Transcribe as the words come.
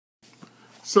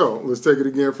So let's take it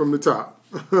again from the top.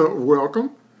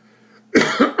 Welcome.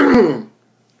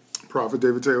 Prophet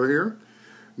David Taylor here.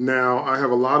 Now, I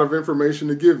have a lot of information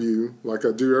to give you, like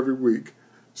I do every week.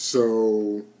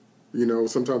 So,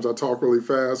 sometimes I talk really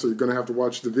fast, so you're going to have to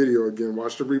watch the video again,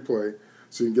 watch the replay,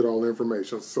 so you can get all the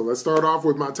information. So let's start off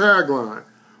with my tagline.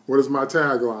 What is my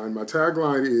tagline? My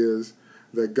tagline is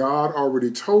that God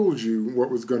already told you what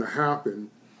was going to happen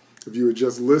if you would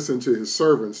just listen to his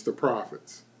servants, the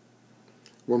prophets.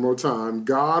 One more time.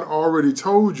 God already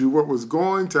told you what was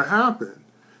going to happen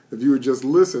if you would just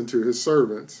listen to his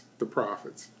servants, the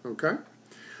prophets. Okay?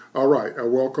 All right. I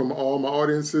welcome all my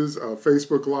audiences,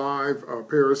 Facebook Live,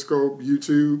 Periscope,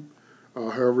 YouTube,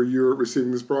 however you're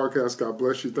receiving this broadcast. God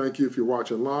bless you. Thank you if you're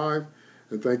watching live,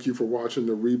 and thank you for watching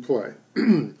the replay.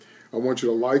 I want you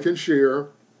to like and share.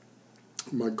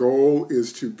 My goal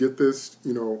is to get this,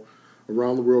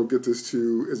 around the world, get this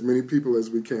to as many people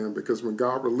as we can, because when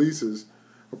God releases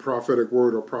a prophetic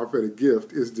word or prophetic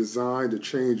gift, is designed to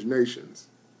change nations.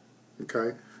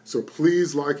 Okay? So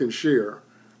please like and share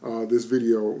this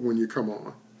video when you come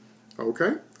on.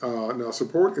 Okay? Now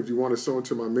support if you want to sow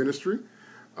into my ministry.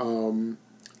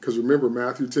 Because remember,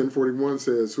 Matthew 10:41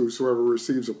 says, whosoever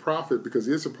receives a prophet, because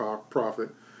he is a prophet,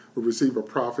 will receive a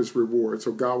prophet's reward.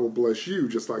 So God will bless you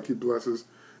just like he blesses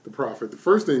the prophet. The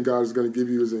first thing God is going to give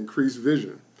you is increased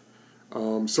vision.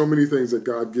 So many things that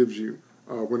God gives you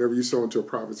whenever you sow into a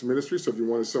prophet's ministry. So if you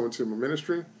want to sow into my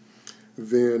ministry,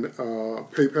 then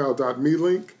paypal.me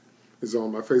link is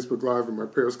on my Facebook Live and my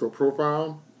Periscope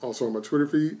profile, also on my Twitter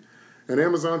feed. And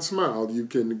Amazon Smile, you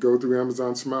can go through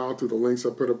Amazon Smile through the links I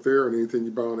put up there, and anything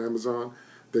you buy on Amazon,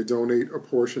 they donate a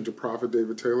portion to Prophet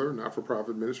David Taylor,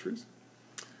 Not-for-Profit Ministries.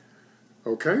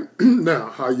 Okay, now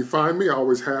how you find me, I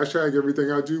always hashtag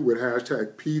everything I do with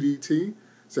hashtag PDT,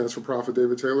 stands for Prophet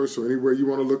David Taylor. So anywhere you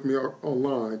want to look me up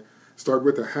online, start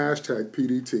with the hashtag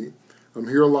PDT. I'm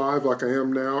here live like I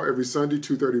am now every Sunday,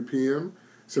 2:30 p.m.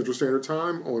 Central Standard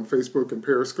Time on Facebook and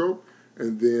Periscope.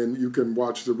 And then you can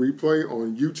watch the replay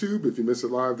on YouTube. If you miss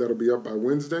it live, that'll be up by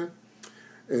Wednesday.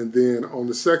 And then on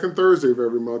the second Thursday of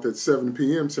every month at 7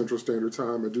 p.m. Central Standard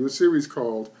Time, I do a series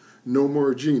called No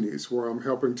More Genies, where I'm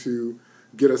helping to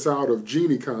get us out of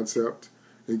genie concept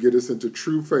and get us into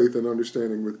true faith and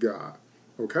understanding with God.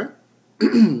 Okay?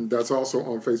 That's also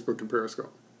on Facebook and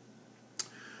Periscope.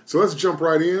 So let's jump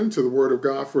right into the Word of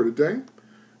God for today.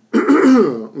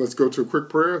 Let's go to a quick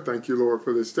prayer. Thank you, Lord,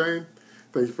 for this day.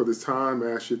 Thank you for this time.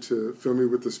 I ask you to fill me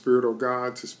with the Spirit, oh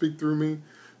God, to speak through me,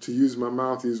 to use my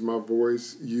mouth, use my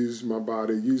voice, use my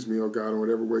body, use me, oh God, in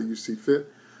whatever way you see fit,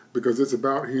 because it's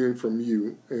about hearing from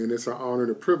you, and it's an honor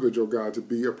and a privilege, oh God, to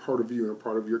be a part of you and a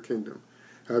part of your kingdom.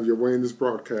 Have your way in this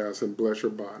broadcast and bless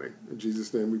your body. In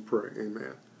Jesus' name we pray.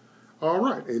 Amen. All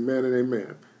right. Amen and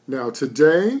amen. Now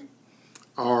today,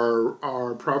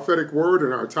 our prophetic word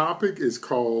and our topic is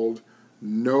called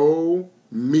Know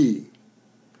Me.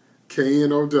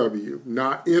 K-N-O-W,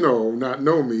 not N-O, not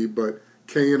know me, but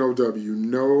K-N-O-W,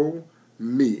 know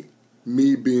me,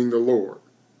 me being the Lord,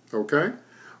 okay?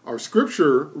 Our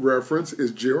scripture reference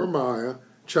is Jeremiah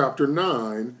chapter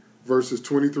 9, verses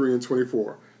 23 and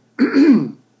 24.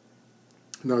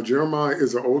 Now, Jeremiah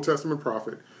is an Old Testament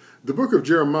prophet. The book of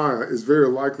Jeremiah is very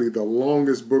likely the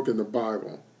longest book in the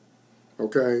Bible,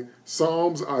 okay?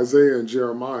 Psalms, Isaiah, and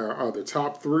Jeremiah are the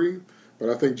top three, but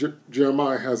I think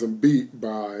Jeremiah has them beat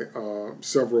by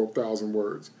several thousand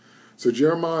words. So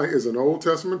Jeremiah is an Old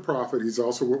Testament prophet. He's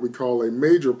also what we call a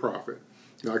major prophet.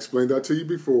 Now, I explained that to you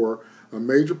before. A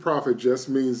major prophet just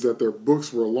means that their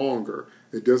books were longer.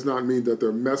 It does not mean that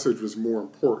their message was more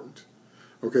important.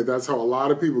 Okay, that's how a lot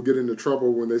of people get into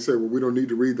trouble when they say, well, we don't need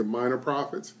to read the minor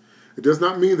prophets. It does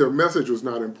not mean their message was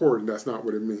not important. That's not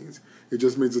what it means. It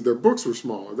just means that their books were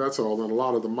smaller. That's all. And a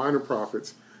lot of the minor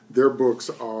prophets, their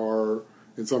books are,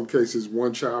 in some cases,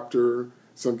 1 chapter,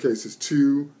 some cases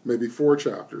 2, maybe 4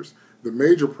 chapters. The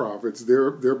major prophets,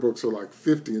 their books are like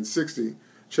 50 and 60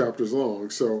 chapters long.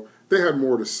 So they had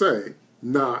more to say,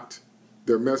 not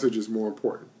their message is more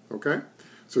important. Okay?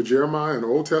 So Jeremiah, an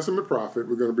Old Testament prophet,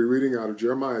 we're going to be reading out of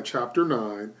Jeremiah chapter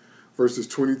 9, verses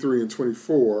 23 and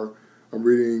 24. I'm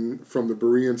reading from the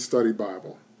Berean Study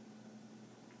Bible.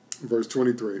 Verse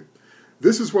 23.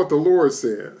 This is what the Lord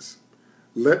says.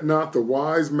 Let not the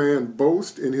wise man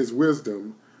boast in his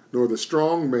wisdom, nor the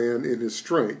strong man in his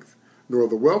strength, nor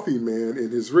the wealthy man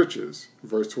in his riches.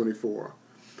 Verse 24.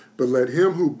 But let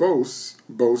him who boasts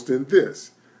boast in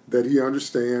this, that he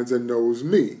understands and knows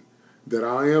me, that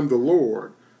I am the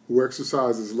Lord, who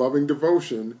exercises loving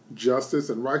devotion, justice,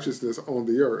 and righteousness on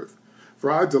the earth. For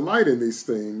I delight in these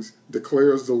things,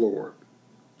 declares the Lord.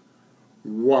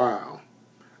 Wow.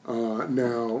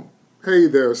 Now, Hey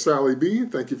there, Sally B.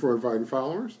 Thank you for inviting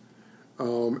followers.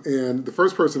 And the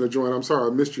first person to join, I'm sorry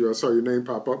I missed you. I saw your name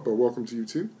pop up, but welcome to you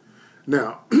too.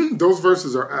 Now, those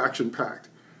verses are action-packed.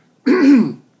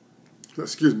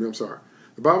 Excuse me, I'm sorry.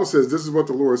 The Bible says, this is what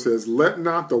the Lord says, let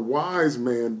not the wise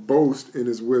man boast in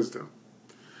his wisdom.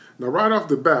 Now, right off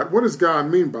the bat, what does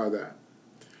God mean by that?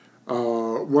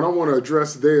 What I want to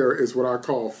address there is what I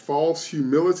call false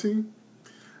humility.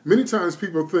 Many times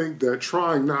people think that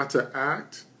trying not to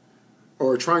act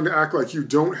or trying to act like you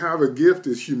don't have a gift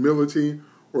is humility,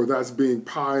 or that's being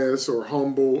pious or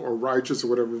humble or righteous or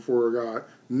whatever before God.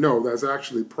 No, that's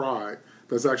actually pride.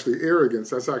 That's actually arrogance.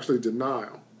 That's actually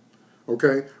denial.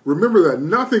 Okay? Remember that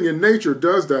nothing in nature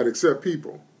does that except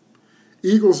people.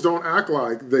 Eagles don't act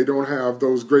like they don't have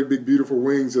those great big beautiful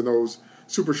wings and those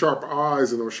super sharp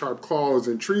eyes and those sharp claws,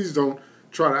 and trees don't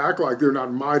try to act like they're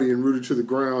not mighty and rooted to the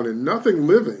ground, and nothing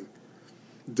living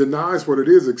denies what it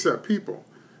is except people.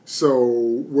 So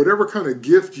whatever kind of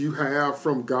gift you have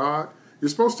from God, you're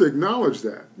supposed to acknowledge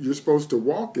that. You're supposed to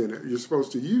walk in it. You're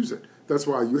supposed to use it. That's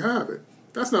why you have it.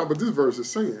 That's not what this verse is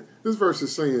saying. This verse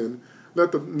is saying,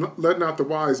 let not the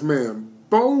wise man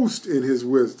boast in his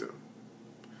wisdom.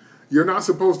 You're not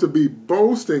supposed to be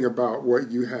boasting about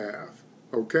what you have.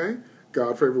 Okay?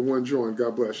 God favor one join.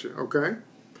 God bless you. Okay?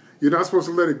 You're not supposed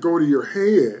to let it go to your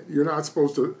head. You're not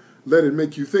supposed to let it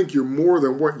make you think you're more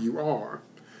than what you are.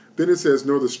 Then it says,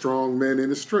 know the strong man in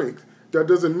his strength. That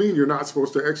doesn't mean you're not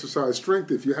supposed to exercise strength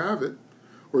if you have it.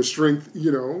 Or strength,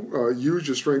 use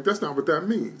your strength. That's not what that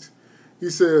means. He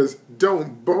says,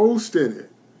 don't boast in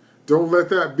it. Don't let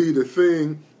that be the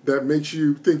thing that makes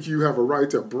you think you have a right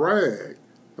to brag.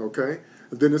 Okay?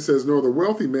 And then it says, know the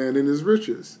wealthy man in his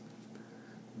riches.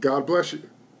 God bless you.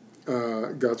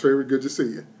 God's favorite, good to see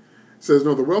you. It says,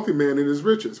 know the wealthy man in his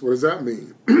riches. What does that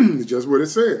mean? It's just what it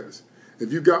says.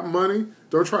 If you got money,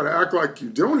 don't try to act like you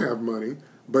don't have money,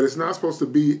 but it's not supposed to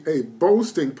be a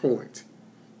boasting point.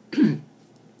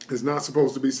 It's not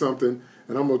supposed to be something,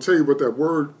 and I'm going to tell you what that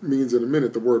word means in a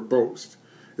minute, the word boast.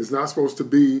 It's not supposed to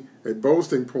be a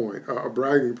boasting point, a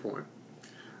bragging point.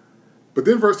 But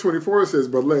then verse 24 says,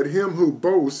 but let him who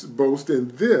boasts boast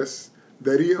in this,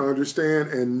 that he understand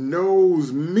and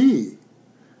knows me.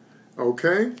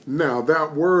 Okay? Now,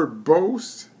 that word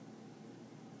boast,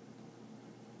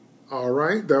 all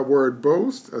right, that word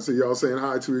boast, I see y'all saying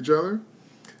hi to each other.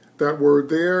 That word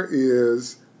there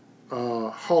is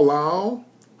halal,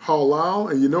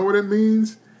 and you know what it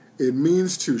means? It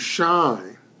means to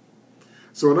shine.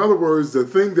 So in other words, the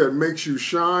thing that makes you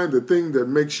shine, the thing that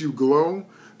makes you glow,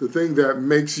 the thing that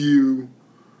makes you,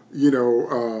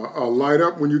 light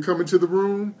up when you come into the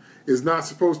room is not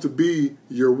supposed to be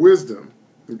your wisdom,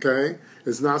 okay?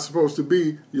 It's not supposed to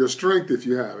be your strength if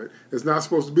you have it. It's not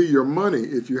supposed to be your money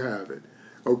if you have it,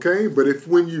 okay? But if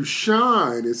when you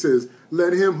shine, it says,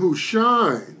 let him who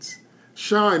shines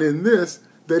shine in this,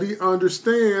 that he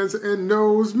understands and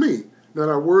knows me. Now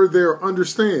that word there,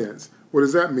 understands, what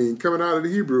does that mean? Coming out of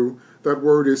the Hebrew, that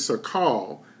word is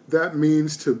sakal. That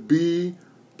means to be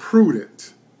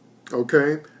prudent,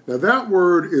 okay? Now that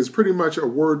word is pretty much a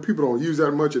word people don't use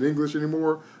that much in English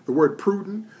anymore, the word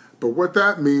prudent. But what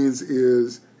that means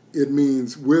is it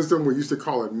means wisdom. We used to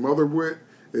call it mother wit.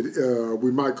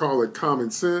 We might call it common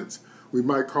sense. We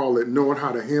might call it knowing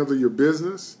how to handle your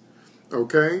business,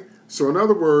 okay? So in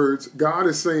other words, God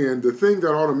is saying the thing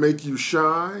that ought to make you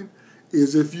shine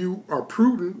is if you are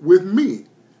prudent with me,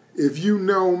 if you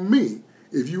know me,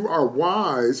 if you are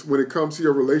wise when it comes to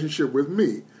your relationship with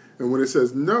me. And when it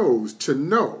says knows, to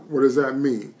know, what does that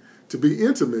mean? To be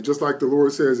intimate, just like the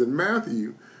Lord says in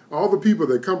Matthew, all the people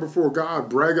that come before God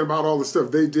bragging about all the stuff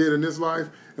they did in this life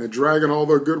and dragging all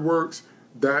their good works,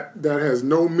 that has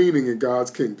no meaning in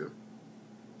God's kingdom.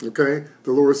 Okay?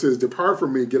 The Lord says, depart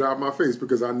from me, get out of my face,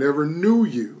 because I never knew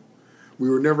you. We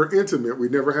were never intimate. We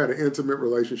never had an intimate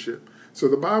relationship. So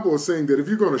the Bible is saying that if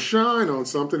you're going to shine on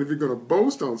something, if you're going to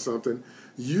boast on something,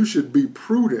 you should be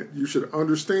prudent. You should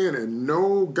understand and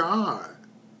know God.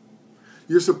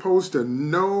 You're supposed to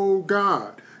know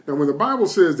God. Now, when the Bible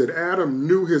says that Adam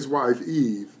knew his wife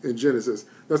Eve in Genesis,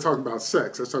 that's talking about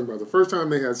sex. That's talking about the first time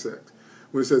they had sex.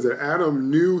 When it says that Adam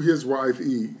knew his wife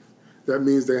Eve, that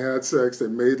means they had sex, they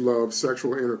made love,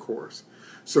 sexual intercourse.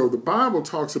 So the Bible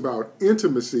talks about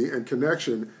intimacy and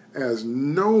connection as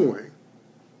knowing.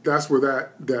 That's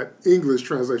where that English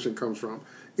translation comes from.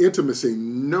 Intimacy,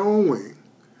 knowing.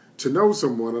 To know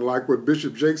someone, and like what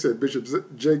Bishop Jake said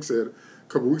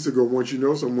a couple weeks ago, once you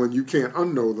know someone, you can't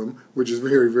unknow them, which is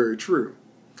very, very true.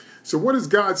 So what is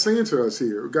God saying to us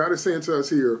here? God is saying to us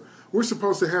here, we're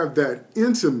supposed to have that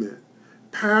intimate,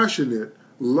 passionate,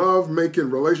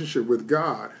 love-making relationship with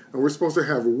God, and we're supposed to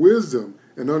have wisdom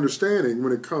and understanding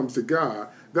when it comes to God.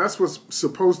 That's what's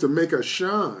supposed to make us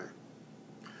shine.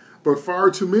 But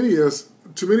far too many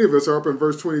of us are up in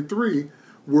verse 23.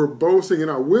 We're boasting in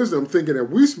our wisdom, thinking that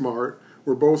we're smart.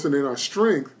 We're boasting in our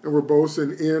strength, and we're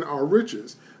boasting in our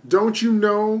riches. Don't you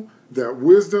know that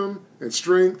wisdom and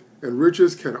strength and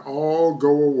riches can all go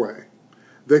away?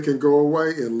 They can go away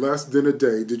in less than a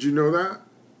day. Did you know that?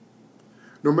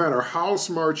 No matter how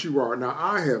smart you are. Now,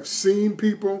 I have seen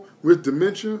people with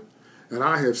dementia, and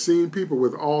I have seen people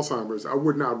with Alzheimer's. I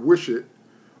would not wish it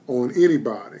on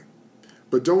anybody.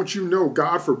 But don't you know,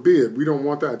 God forbid, we don't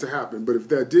want that to happen. But if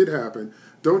that did happen,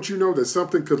 don't you know that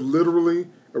something could literally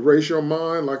erase your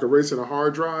mind like erasing a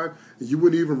hard drive? And you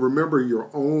wouldn't even remember your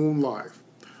own life.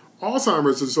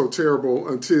 Alzheimer's is so terrible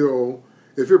until,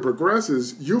 if it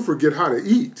progresses, you'll forget how to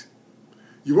eat.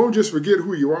 You won't just forget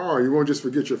who you are. You won't just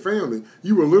forget your family.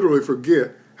 You will literally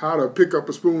forget how to pick up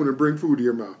a spoon and bring food to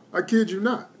your mouth. I kid you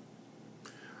not.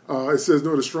 It says,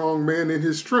 no, the strong man in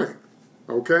his strength.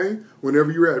 Okay?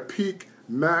 Whenever you're at peak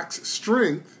max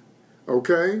strength,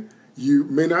 okay, you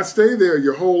may not stay there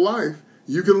your whole life.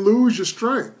 You can lose your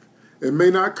strength. It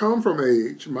may not come from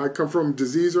age. It might come from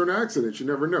disease or an accident. You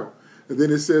never know. And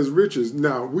then it says riches.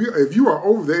 Now, if you are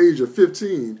over the age of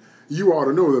 15, you ought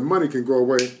to know that money can go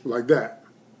away like that.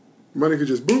 Money can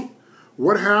just boop.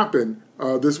 What happened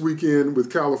this weekend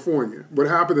with California? What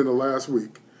happened in the last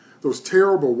week? Those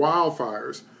terrible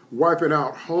wildfires wiping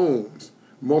out homes,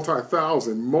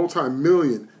 multi-thousand,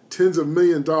 multi-million, tens of $1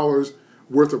 million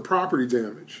worth of property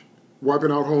damage,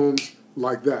 wiping out homes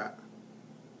like that.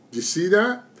 Do you see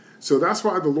that? So that's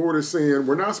why the Lord is saying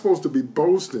we're not supposed to be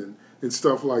boasting in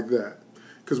stuff like that.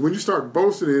 Because when you start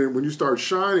boasting in it, when you start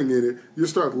shining in it, you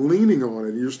start leaning on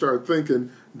it. You start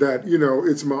thinking that, you know,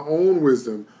 it's my own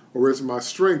wisdom or it's my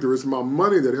strength or it's my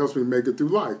money that helps me make it through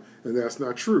life. And that's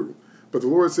not true. But the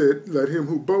Lord said, let him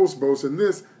who boasts boast in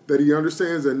this, that he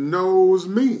understands and knows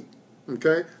me.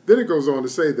 Okay? Then it goes on to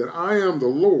say that I am the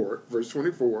Lord, verse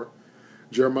 24,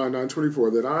 Jeremiah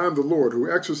 9:24, that I am the Lord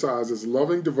who exercises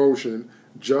loving devotion,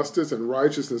 justice, and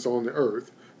righteousness on the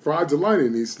earth. For I delight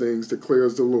in these things,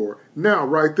 declares the Lord. Now,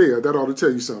 right there, that ought to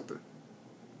tell you something.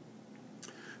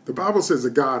 The Bible says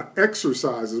that God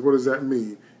exercises. What does that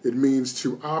mean? It means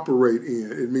to operate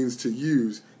in. It means to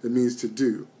use. It means to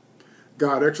do.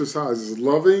 God exercises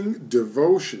loving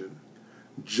devotion,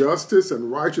 justice,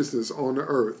 and righteousness on the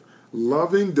earth.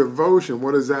 Loving devotion,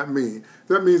 what does that mean?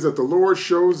 That means that the Lord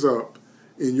shows up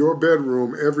in your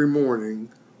bedroom every morning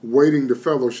waiting to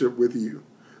fellowship with you.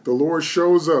 The Lord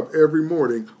shows up every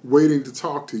morning waiting to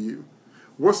talk to you.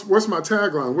 What's my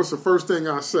tagline? What's the first thing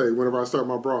I say whenever I start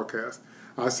my broadcast?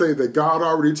 I say that God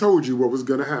already told you what was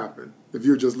going to happen if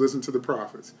you just listen to the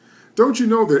prophets. Don't you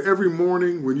know that every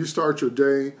morning when you start your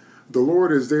day, the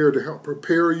Lord is there to help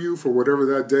prepare you for whatever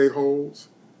that day holds?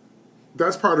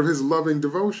 That's part of his loving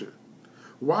devotion.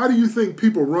 Why do you think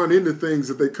people run into things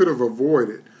that they could have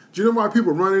avoided? Do you know why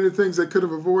people run into things they could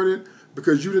have avoided?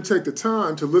 Because you didn't take the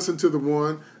time to listen to the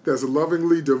one that's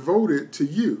lovingly devoted to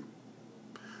you.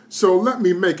 So let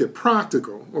me make it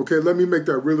practical, okay? Let me make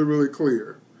that really, really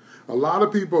clear. A lot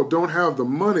of people don't have the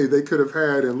money they could have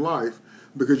had in life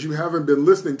because you haven't been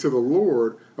listening to the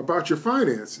Lord about your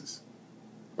finances,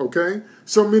 okay?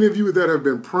 So many of you that have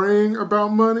been praying about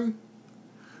money,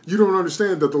 you don't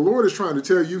understand that the Lord is trying to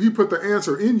tell you he put the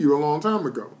answer in you a long time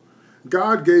ago.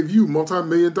 God gave you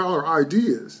multi-million-dollar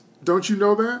ideas. Don't you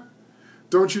know that?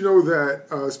 Don't you know that,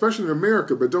 especially in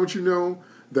America, but don't you know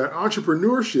that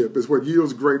entrepreneurship is what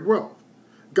yields great wealth?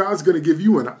 God's going to give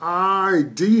you an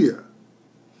idea.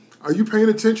 Are you paying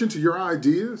attention to your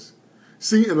ideas?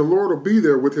 See, and the Lord will be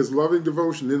there with his loving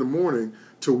devotion in the morning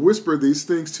to whisper these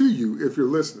things to you if you're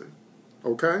listening.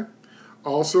 Okay?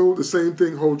 Also, the same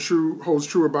thing holds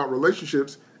true about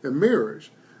relationships and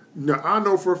marriage. Now, I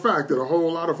know for a fact that a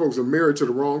whole lot of folks are married to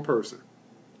the wrong person.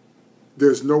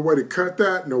 There's no way to cut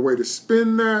that, no way to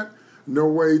spin that, no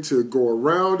way to go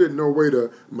around it, no way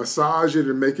to massage it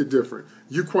and make it different.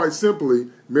 You quite simply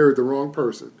married the wrong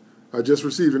person. I just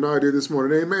received an idea this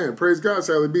morning. Amen. Praise God,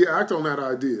 Sally B. Act on that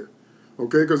idea.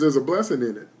 Okay, because there's a blessing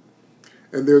in it.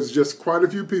 And there's just quite a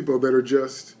few people that are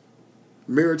just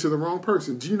married to the wrong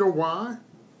person. Do you know why?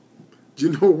 Do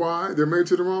you know why they're married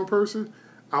to the wrong person?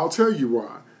 I'll tell you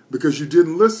why. Because you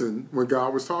didn't listen when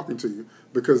God was talking to you.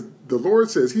 Because the Lord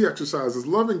says he exercises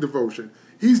loving devotion.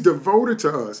 He's devoted to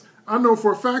us. I know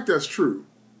for a fact that's true.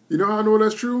 You know how I know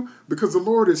that's true? Because the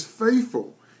Lord is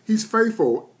faithful. He's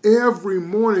faithful every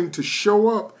morning to show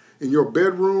up in your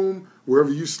bedroom,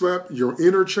 wherever you slept, your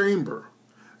inner chamber.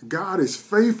 God is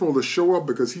faithful to show up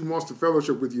because he wants to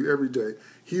fellowship with you every day.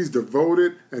 He's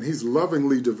devoted and he's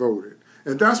lovingly devoted.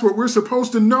 And that's what we're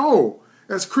supposed to know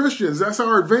As Christians, that's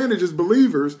our advantage as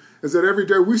believers, is that every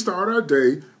day we start our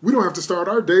day, we don't have to start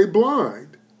our day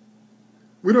blind.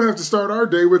 We don't have to start our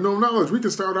day with no knowledge. We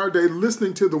can start our day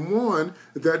listening to the one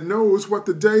that knows what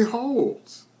the day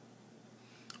holds.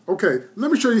 Okay,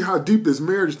 let me show you how deep this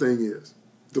marriage thing is.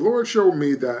 The Lord showed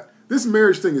me that this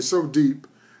marriage thing is so deep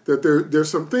that there's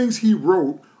some things he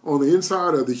wrote on the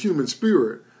inside of the human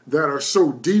spirit that are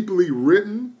so deeply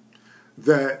written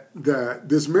that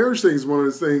this marriage thing is one of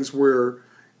those things where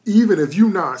even if you're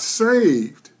not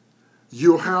saved,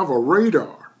 you'll have a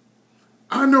radar.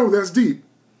 I know that's deep.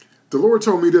 The Lord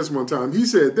told me this one time. He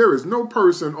said, there is no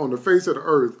person on the face of the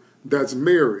earth that's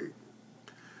married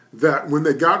that when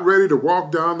they got ready to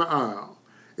walk down the aisle,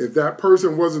 if that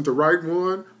person wasn't the right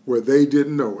one, where they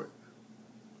didn't know it.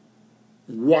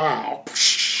 Wow.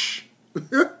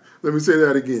 Let me say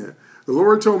that again. The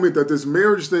Lord told me that this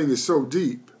marriage thing is so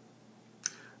deep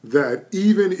that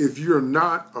even if you're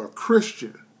not a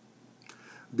Christian,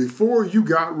 before you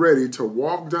got ready to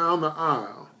walk down the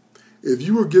aisle, if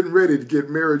you were getting ready to get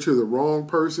married to the wrong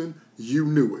person, you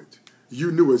knew it.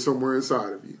 You knew it somewhere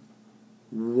inside of you.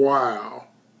 Wow.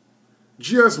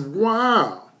 Just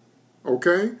wow.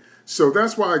 Okay? So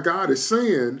that's why God is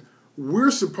saying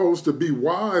we're supposed to be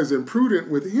wise and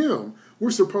prudent with him. We're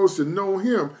supposed to know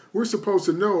him. We're supposed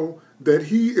to know that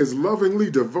he is lovingly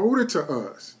devoted to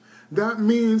us. That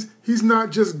means he's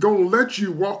not just going to let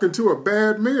you walk into a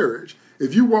bad marriage.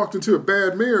 If you walked into a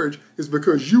bad marriage, it's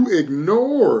because you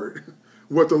ignored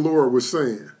what the Lord was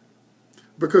saying.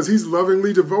 Because he's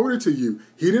lovingly devoted to you.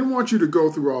 He didn't want you to go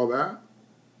through all that.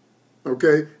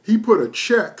 Okay? He put a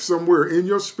check somewhere in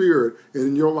your spirit and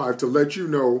in your life to let you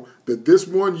know that this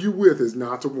one you with is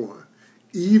not the one.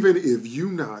 Even if you're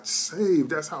not saved,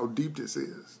 that's how deep this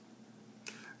is.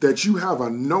 That you have a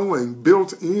knowing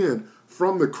built in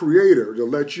from the Creator to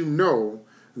let you know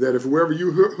that if whoever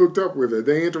you hooked up with, if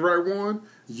they ain't the right one,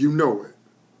 you know it.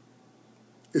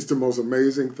 It's the most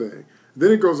amazing thing.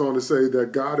 Then it goes on to say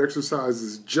that God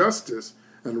exercises justice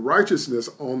and righteousness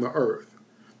on the earth.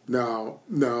 Now,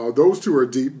 those two are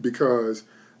deep because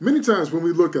many times when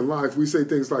we look in life, we say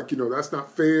things like, that's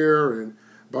not fair and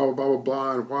blah, blah, blah, blah,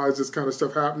 blah, and why is this kind of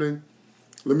stuff happening?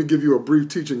 Let me give you a brief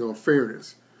teaching on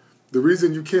fairness. The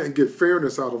reason you can't get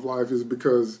fairness out of life is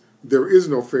because there is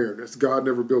no fairness. God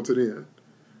never built it in.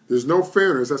 There's no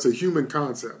fairness. That's a human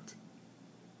concept.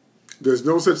 There's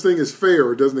no such thing as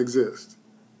fair. It doesn't exist.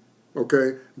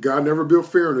 Okay? God never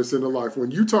built fairness into life.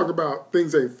 When you talk about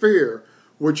things ain't fair,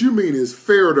 what you mean is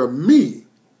fair to me.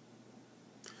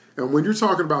 And when you're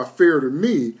talking about fair to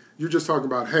me, you're just talking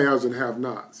about haves and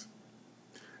have-nots.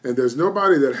 And there's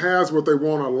nobody that has what they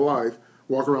want out of life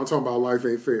walking around talking about life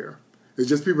ain't fair. It's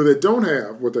just people that don't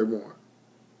have what they want.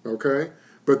 Okay?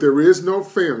 But there is no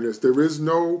fairness. There is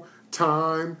no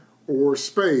time or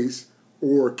space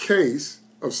or case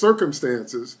of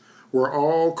circumstances where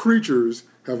all creatures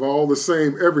have all the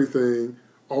same everything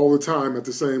all the time at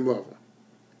the same level.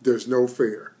 There's no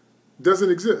fair. It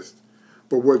doesn't exist.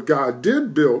 But what God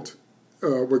did build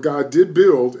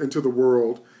into the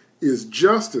world is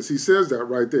justice. He says that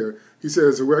right there. He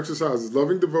says who exercises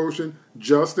loving devotion,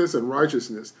 justice, and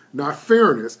righteousness. Not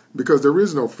fairness, because there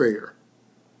is no fair.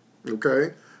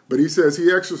 Okay? But he says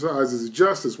he exercises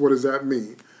justice. What does that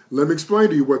mean? Let me explain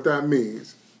to you what that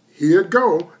means. Here it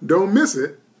go. Don't miss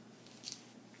it.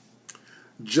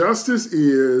 Justice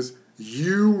is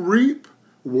you reap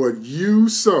what you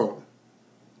sow.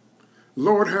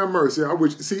 Lord have mercy. I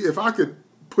wish, see, if I could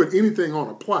put anything on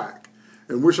a plaque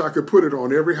and wish I could put it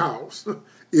on every house,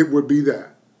 it would be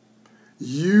that.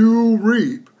 You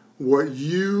reap what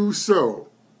you sow.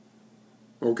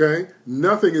 Okay?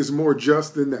 Nothing is more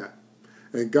just than that.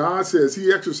 And God says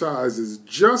he exercises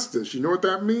justice. You know what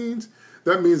that means?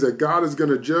 That means that God is going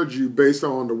to judge you based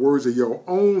on the words of your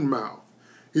own mouth.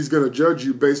 He's going to judge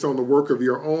you based on the work of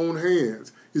your own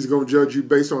hands. He's going to judge you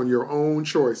based on your own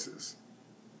choices.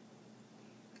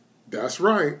 That's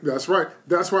right. That's right.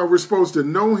 That's why we're supposed to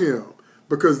know him.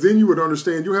 Because then you would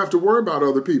understand you have to worry about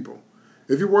other people.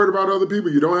 If you're worried about other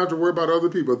people, you don't have to worry about other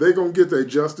people. They're going to get their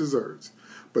just desserts.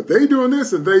 But they doing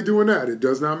this and they doing that. It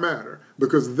does not matter.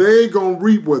 Because they going to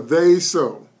reap what they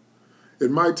sow. It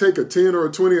might take a 10 or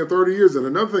a 20 or 30 years. And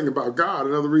another thing about God,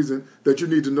 another reason that you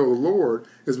need to know the Lord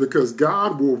is because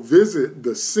God will visit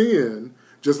the sin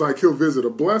just like he'll visit a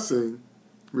blessing.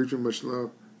 Reaching much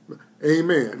love.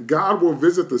 Amen. God will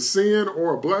visit the sin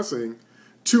or a blessing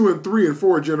 2 and 3 and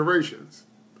 4 generations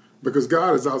because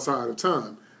God is outside of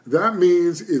time. That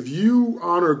means if you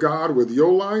honor God with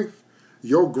your life,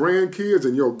 your grandkids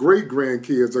and your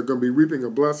great-grandkids are going to be reaping a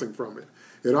blessing from it.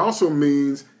 It also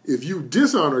means if you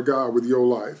dishonor God with your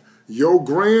life, Your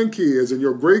grandkids and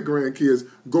your great-grandkids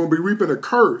going to be reaping a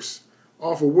curse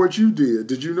off of what you did.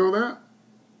 Did you know that?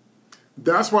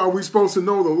 That's why we're supposed to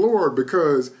know the Lord,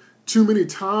 because too many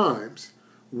times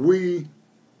we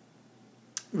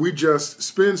just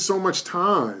spend so much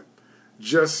time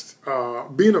just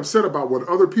being upset about what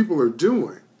other people are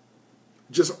doing.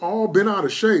 Just all been out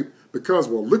of shape because,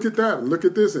 well, look at that and look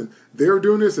at this and they're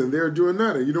doing this and they're doing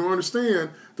that. And you don't understand.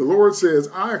 The Lord says,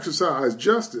 I exercise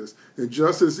justice, and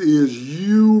justice is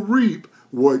you reap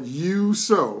what you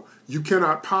sow. You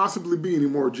cannot possibly be any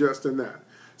more just than that.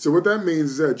 So what that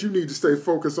means is that you need to stay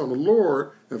focused on the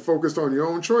Lord and focused on your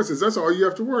own choices. That's all you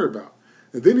have to worry about.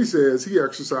 And then he says he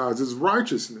exercises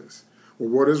righteousness. Well,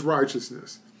 what is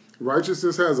righteousness?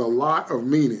 Righteousness has a lot of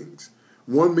meanings.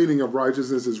 One meaning of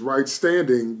righteousness is right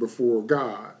standing before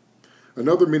God.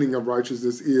 Another meaning of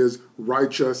righteousness is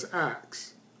righteous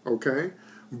acts, okay?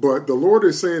 But the Lord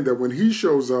is saying that when he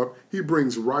shows up, he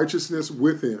brings righteousness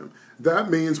with him.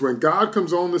 That means when God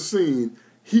comes on the scene,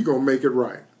 he gonna make it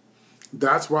right.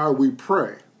 That's why we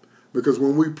pray. Because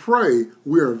when we pray,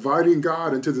 we're inviting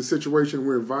God into the situation.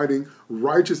 We're inviting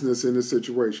righteousness in the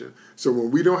situation. So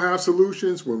when we don't have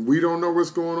solutions, when we don't know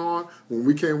what's going on, when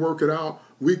we can't work it out,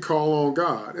 we call on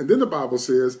God. And then the Bible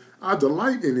says, I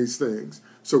delight in these things.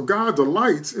 So God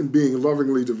delights in being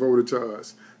lovingly devoted to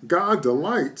us. God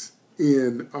delights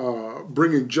in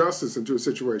bringing justice into a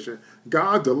situation.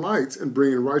 God delights in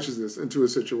bringing righteousness into a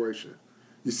situation.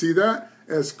 You see that?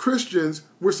 As Christians,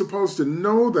 we're supposed to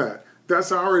know that.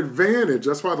 That's our advantage.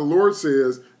 That's why the Lord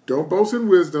says, don't boast in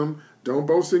wisdom, don't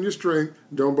boast in your strength,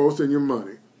 don't boast in your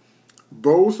money.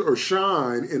 Boast or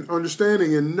shine in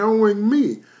understanding and knowing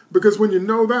me. Because when you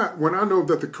know that, when I know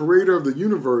that the creator of the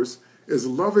universe is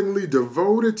lovingly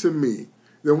devoted to me,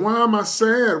 then why am I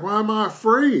sad? Why am I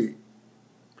afraid?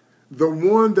 The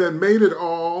one that made it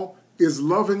all is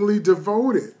lovingly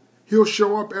devoted. He'll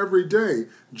show up every day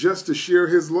just to share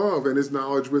his love and his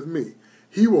knowledge with me.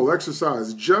 He will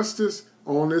exercise justice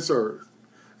on this earth.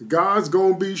 God's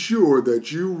going to be sure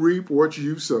that you reap what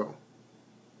you sow.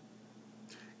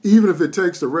 Even if it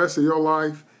takes the rest of your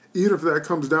life, even if that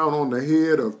comes down on the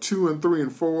head of 2 and 3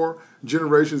 and 4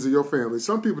 generations of your family.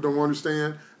 Some people don't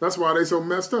understand. That's why they're so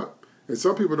messed up. And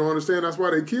some people don't understand. That's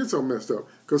why their kids so messed up.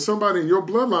 Because somebody in your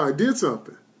bloodline did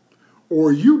something.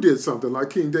 Or you did something like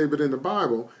King David in the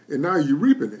Bible, and now you're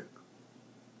reaping it.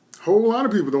 A whole lot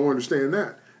of people don't understand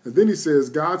that. And then he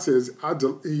says, God says,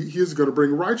 he's going to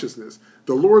bring righteousness.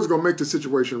 The Lord's going to make the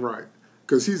situation right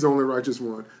because he's the only righteous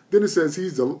one. Then it says he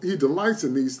delights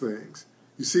in these things.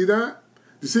 You see that?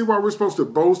 Do you see why we're supposed to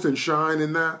boast and shine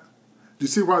in that? Do you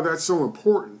see why that's so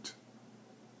important?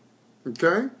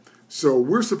 Okay? So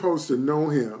we're supposed to know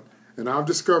him. And I've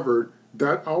discovered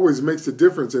that always makes a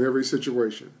difference in every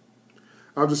situation.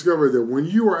 I've discovered that when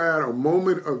you are at a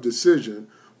moment of decision,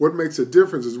 what makes a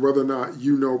difference is whether or not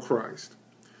you know Christ.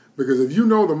 Because if you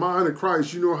know the mind of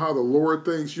Christ, you know how the Lord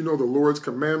thinks, you know the Lord's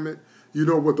commandment, you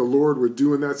know what the Lord would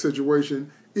do in that situation.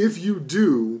 If you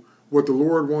do what the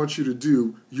Lord wants you to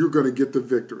do, you're going to get the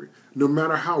victory, no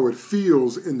matter how it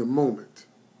feels in the moment.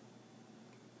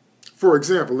 For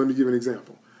example, let me give you an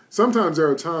example. Sometimes there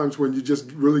are times when you just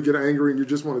really get angry and you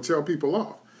just want to tell people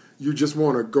off. You just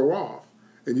want to go off.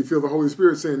 And you feel the Holy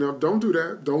Spirit saying, no, don't do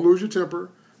that. Don't lose your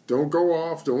temper. Don't go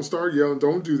off. Don't start yelling.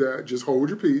 Don't do that. Just hold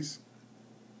your peace.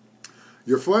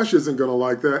 Your flesh isn't going to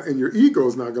like that, and your ego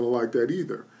is not going to like that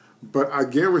either. But I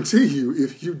guarantee you,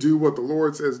 if you do what the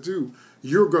Lord says do,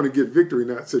 you're going to get victory in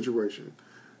that situation.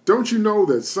 Don't you know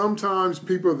that sometimes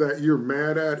people that you're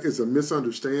mad at is a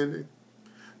misunderstanding?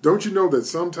 Don't you know that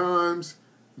sometimes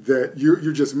that you're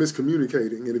just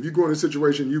miscommunicating, and if you go in a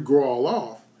situation, you go all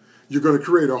off, you're going to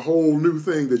create a whole new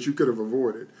thing that you could have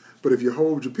avoided. But if you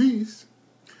hold your peace,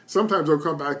 sometimes they'll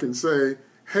come back and say,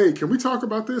 hey, can we talk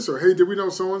about this? Or, hey, did we know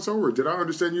so-and-so? Or did I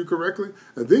understand you correctly?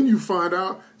 And then you find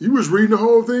out you was reading the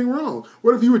whole thing wrong.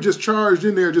 What if you were just charged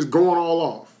in there just going all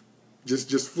off?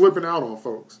 Just flipping out on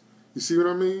folks. You see what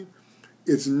I mean?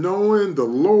 It's knowing the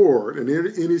Lord in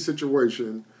any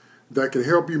situation that can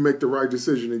help you make the right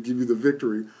decision and give you the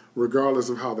victory, regardless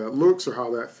of how that looks or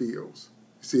how that feels.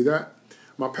 You see that?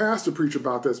 My pastor preached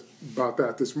about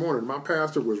that this morning. My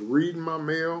pastor was reading my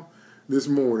mail this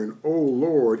morning. Oh,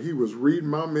 Lord, he was reading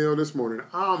my mail this morning.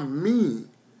 I mean,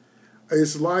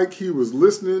 it's like he was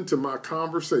listening to my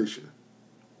conversation.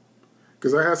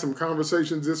 Because I had some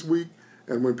conversations this week,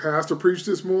 and when pastor preached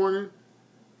this morning,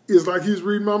 it's like he's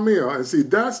reading my mail. And see,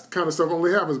 that kind of stuff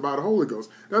only happens by the Holy Ghost.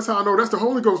 That's how I know that's the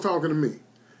Holy Ghost talking to me.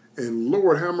 And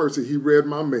Lord have mercy, he read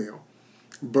my mail.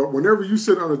 But whenever you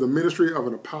sit under the ministry of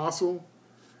an apostle,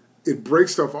 it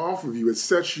breaks stuff off of you. It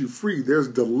sets you free. There's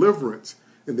deliverance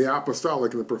in the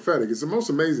apostolic and the prophetic. It's the most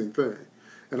amazing thing.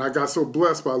 And I got so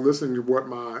blessed by listening to what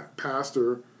my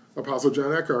pastor, Apostle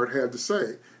John Eckhardt, had to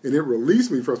say. And it released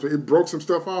me from it. It broke some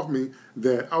stuff off me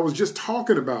that I was just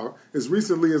talking about as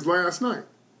recently as last night.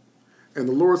 And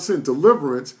the Lord sent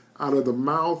deliverance out of the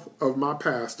mouth of my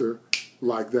pastor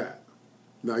like that.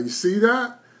 Now you see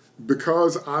that?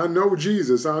 Because I know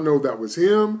Jesus, I know that was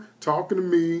him talking to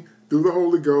me through the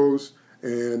Holy Ghost.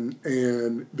 And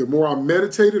the more I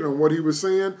meditated on what he was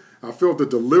saying, I felt the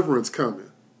deliverance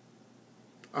coming.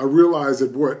 I realized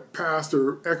that what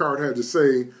Pastor Eckhardt had to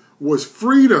say was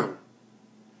freedom.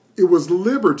 It was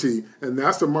liberty. And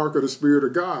that's the mark of the Spirit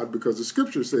of God, because the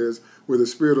scripture says where the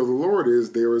Spirit of the Lord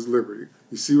is, there is liberty.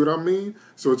 You see what I mean?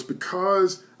 So it's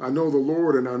because I know the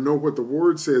Lord and I know what the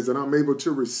word says that I'm able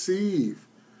to receive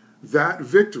that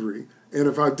victory. And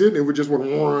if I didn't, it would just would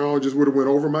have went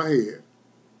over my head.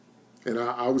 And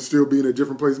I would still be in a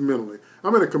different place mentally.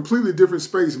 I'm in a completely different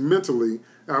space mentally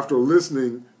after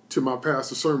listening to my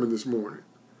pastor's sermon this morning,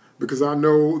 because I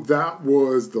know that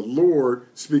was the Lord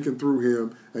speaking through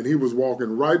him, and he was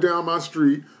walking right down my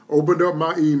street, opened up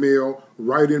my email,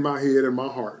 right in my head and my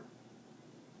heart.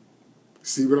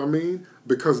 See what I mean?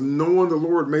 Because knowing the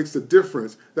Lord makes the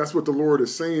difference. That's what the Lord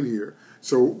is saying here.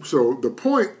 So the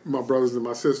point, my brothers and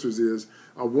my sisters, is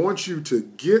I want you to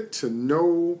get to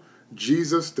know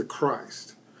Jesus the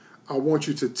Christ. I want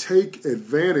you to take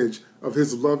advantage of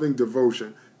his loving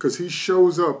devotion, because he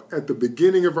shows up at the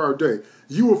beginning of our day.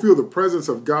 You will feel the presence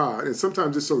of God, and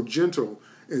sometimes it's so gentle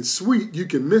and sweet you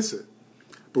can miss it.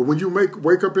 But when you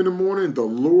wake up in the morning, the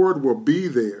Lord will be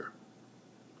there.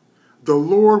 The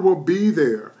Lord will be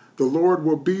there. The Lord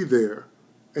will be there.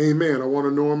 Amen. I want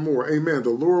to know him more. Amen. The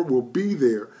Lord will be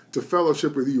there to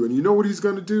fellowship with you. And you know what he's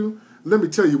going to do? Let me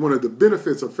tell you one of the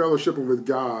benefits of fellowshipping with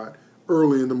God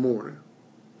early in the morning.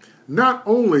 Not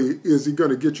only is he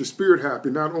going to get your spirit happy,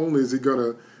 not only is he going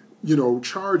to,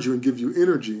 charge you and give you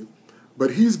energy,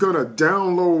 but he's going to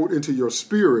download into your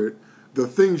spirit the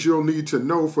things you'll need to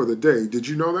know for the day. Did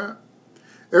you know that?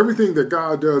 Everything that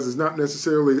God does is not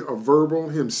necessarily a verbal,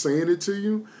 him saying it to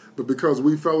you, but because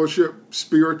we fellowship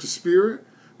spirit to spirit,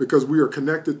 because we are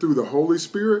connected through the Holy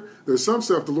Spirit, there's some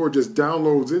stuff the Lord just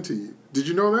downloads into you. Did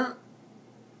you know that?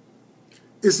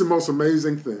 It's the most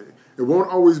amazing thing. It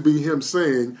won't always be him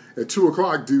saying, at 2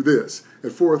 o'clock, do this.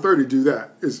 At 4:30, do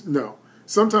that. No.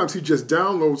 Sometimes he just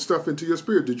downloads stuff into your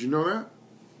spirit. Did you know that?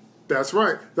 That's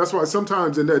right. That's why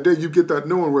sometimes in that day you get that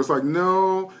knowing where it's like,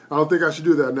 no, I don't think I should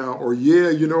do that now. Or, yeah,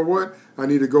 you know what? I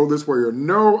need to go this way. Or,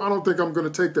 no, I don't think I'm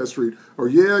going to take that street. Or,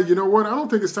 yeah, you know what? I don't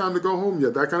think it's time to go home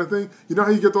yet. That kind of thing. You know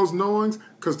how you get those knowings?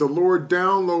 Because the Lord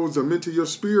downloads them into your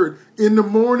spirit in the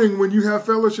morning when you have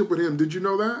fellowship with him. Did you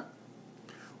know that?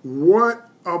 What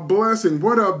a blessing.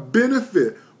 What a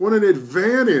benefit. What an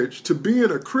advantage to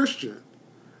being a Christian.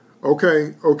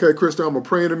 Okay, Krista, I'm going to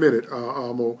pray in a minute.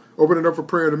 I'm going to open it up for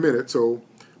prayer in a minute. So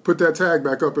put that tag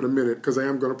back up in a minute, because I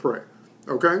am going to pray.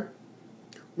 Okay?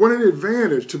 What an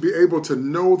advantage to be able to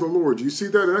know the Lord. You see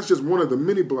that? And that's just one of the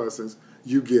many blessings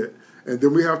you get. And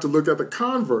then we have to look at the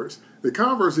converse. The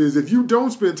converse is if you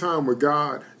don't spend time with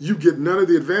God, you get none of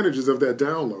the advantages of that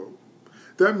download.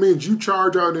 That means you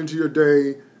charge out into your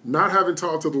day not having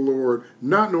talked to the Lord,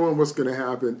 not knowing what's going to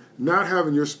happen, not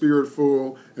having your spirit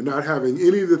full, and not having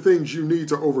any of the things you need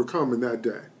to overcome in that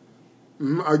day.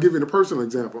 I'll give you a personal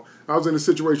example. I was in a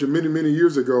situation many, many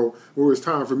years ago where it was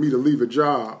time for me to leave a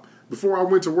job. Before I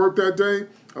went to work that day,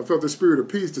 I felt the spirit of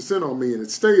peace descend on me, and it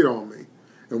stayed on me.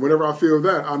 And whenever I feel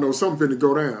that, I know something to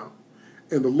go down.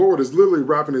 And the Lord is literally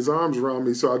wrapping his arms around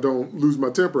me so I don't lose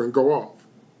my temper and go off.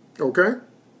 Okay?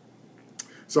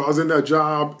 So I was in that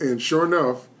job, and sure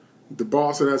enough, the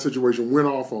boss in that situation went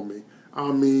off on me.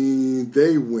 I mean,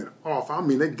 they went off. I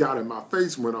mean, they got in my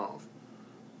face, went off.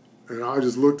 And I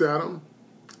just looked at them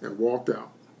and walked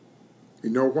out. You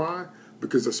know why?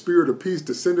 Because the spirit of peace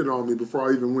descended on me before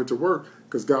I even went to work,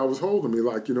 because God was holding me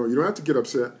like, you don't have to get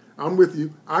upset. I'm with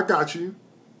you. I got you.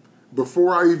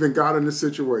 Before I even got in the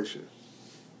situation.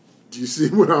 Do you see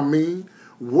what I mean?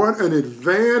 What an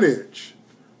advantage.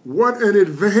 What an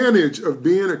advantage of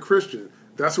being a Christian.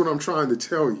 That's what I'm trying to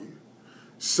tell you.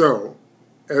 So,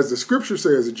 as the scripture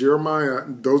says in Jeremiah,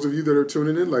 those of you that are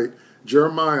tuning in late,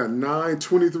 Jeremiah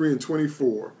 9:23 and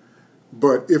 24.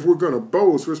 But if we're going to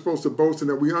boast, we're supposed to boast in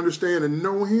that we understand and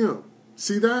know him.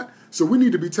 See that? So we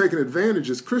need to be taking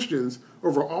advantage as Christians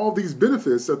over all these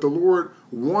benefits that the Lord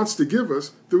wants to give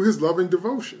us through his loving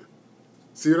devotion.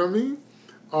 See what I mean?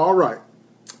 All right.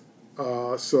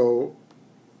 So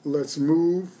let's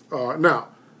move. Now,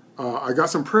 I got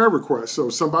some prayer requests. So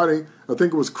somebody, I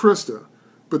think it was Krista,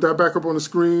 Put that back up on the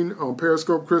screen on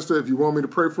Periscope, Krista, if you want me to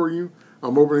pray for you.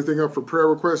 I'm opening anything up for prayer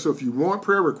requests. So if you want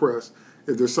prayer requests,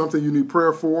 if there's something you need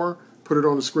prayer for, put it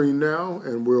on the screen now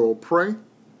and we'll pray.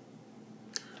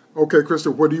 Okay,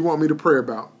 Krista, what do you want me to pray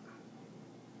about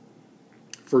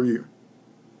for you?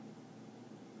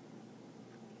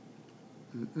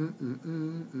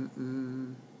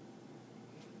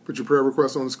 Put your prayer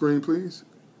request on the screen, please.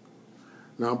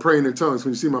 Now I'm praying in tongues.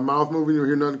 When you see my mouth moving, you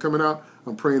hear nothing coming out,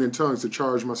 I'm praying in tongues to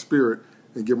charge my spirit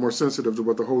and get more sensitive to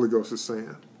what the Holy Ghost is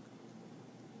saying.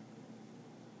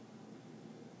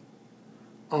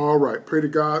 All right. Pray to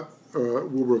God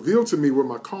will reveal to me what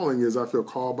my calling is. I feel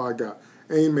called by God.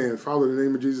 Amen. Father, in the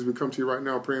name of Jesus, we come to you right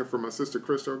now praying for my sister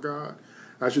Krista, oh God.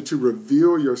 I ask you to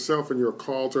reveal yourself and your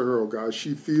call to her, oh God.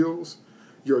 She feels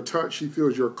your touch. She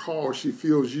feels your call. She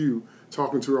feels you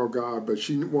talking to her, oh God, but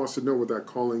she wants to know what that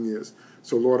calling is.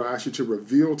 So, Lord, I ask you to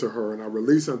reveal to her, and I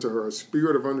release unto her a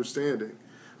spirit of understanding.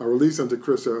 I release unto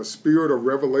Krista a spirit of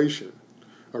revelation.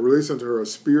 I release unto her a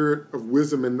spirit of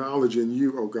wisdom and knowledge in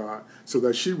you, oh God, so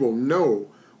that she will know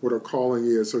what her calling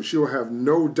is, so she'll have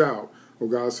no doubt, oh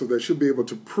God, so that she'll be able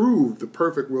to prove the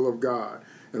perfect will of God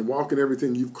and walk in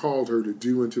everything you've called her to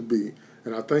do and to be.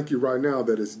 And I thank you right now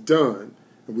that it's done,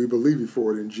 and we believe you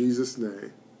for it in Jesus'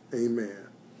 name. Amen.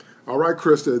 All right,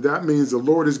 Krista, that means the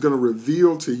Lord is going to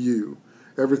reveal to you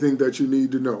everything that you need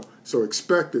to know. So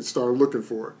expect it. Start looking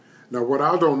for it. Now, what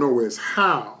I don't know is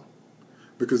how,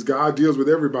 because God deals with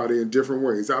everybody in different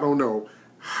ways. I don't know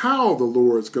how the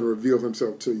Lord's going to reveal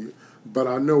himself to you, but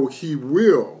I know he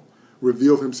will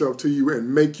reveal himself to you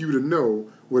and make you to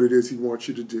know what it is he wants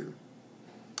you to do.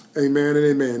 Amen and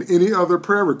amen. Any other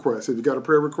prayer requests? If you got a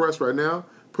prayer request right now,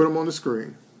 put them on the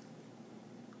screen.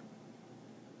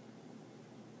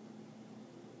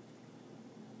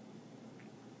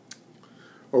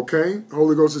 Okay,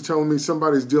 Holy Ghost is telling me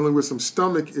somebody's dealing with some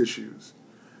stomach issues.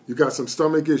 You got some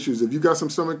stomach issues. If you got some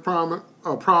stomach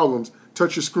problems,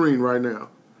 touch your screen right now.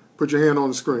 Put your hand on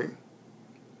the screen.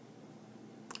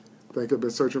 I think I've been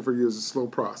searching for you. It's a slow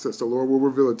process. The Lord will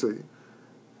reveal it to you.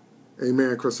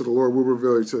 Amen, Krista. The Lord will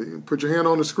reveal it to you. Put your hand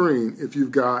on the screen if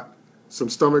you've got some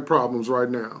stomach problems right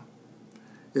now.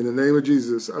 In the name of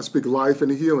Jesus, I speak life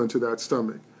and healing to that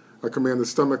stomach. I command the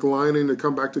stomach lining to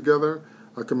come back together.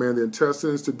 I command the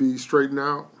intestines to be straightened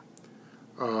out.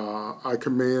 I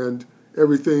command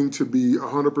everything to be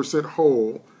 100%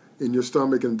 whole in your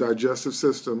stomach and digestive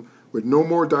system with no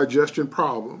more digestion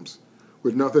problems,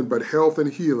 with nothing but health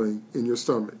and healing in your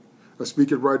stomach. I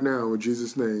speak it right now in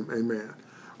Jesus' name. Amen.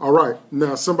 All right.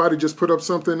 Now, somebody just put up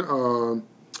something,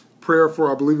 prayer for,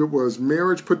 I believe it was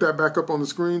marriage. Put that back up on the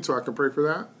screen so I can pray for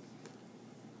that.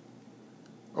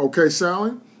 Okay,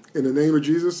 Sally. In the name of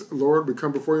Jesus, Lord, we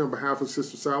come before you on behalf of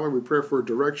Sister Sally. We pray for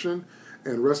direction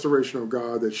and restoration of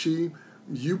God, that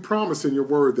you promise in your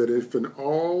word that if in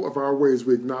all of our ways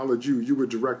we acknowledge you, you would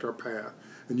direct our path.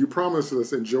 And you promised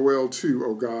us in Joel 2,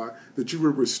 oh God, that you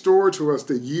would restore to us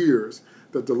the years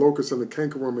that the locust and the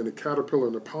cankerworm and the caterpillar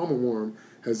and the palmer worm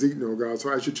has eaten, oh God.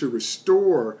 So I ask you to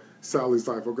restore Sally's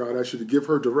life, oh God. I ask you to give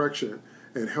her direction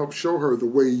and help show her the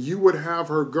way you would have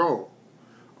her go,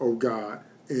 oh God,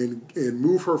 and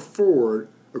move her forward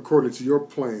according to your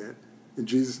plan. In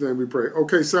Jesus' name we pray.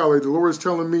 Okay, Sally, the Lord is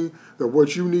telling me that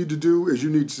what you need to do is you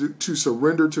need to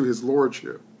surrender to his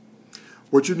lordship.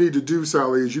 What you need to do,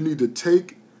 Sally, is you need to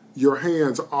take your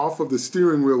hands off of the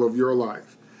steering wheel of your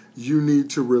life. You need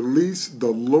to release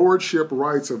the lordship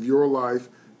rights of your life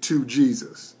to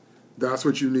Jesus. That's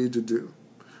what you need to do.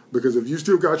 Because if you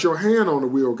still got your hand on the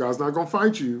wheel, God's not going to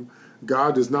fight you.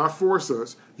 God does not force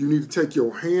us. You need to take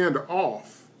your hand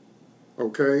off,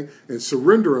 okay, and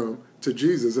surrender them to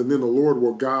Jesus, and then the Lord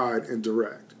will guide and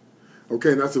direct.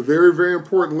 Okay, and that's a very, very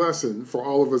important lesson for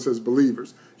all of us as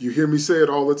believers. You hear me say it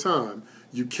all the time.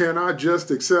 You cannot just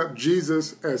accept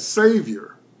Jesus as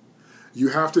Savior. You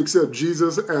have to accept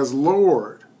Jesus as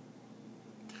Lord.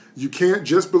 You can't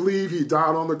just believe he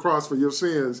died on the cross for your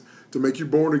sins to make you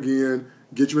born again,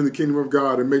 get you in the kingdom of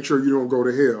God, and make sure you don't go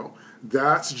to hell.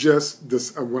 That's just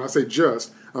this. When I say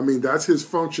just, I mean that's his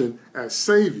function as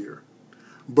Savior.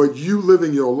 But you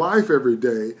living your life every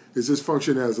day is his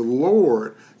function as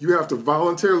Lord. You have to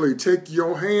voluntarily take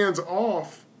your hands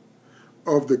off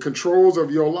of the controls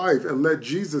of your life and let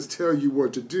Jesus tell you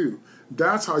what to do.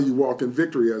 That's how you walk in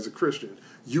victory as a Christian.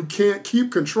 You can't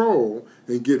keep control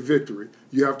and get victory.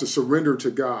 You have to surrender to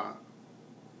God.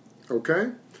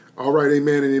 Okay? All right,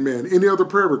 amen and amen. Any other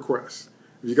prayer requests?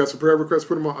 If you got some prayer requests,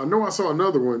 put them on. I know I saw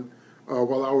another one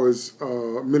while I was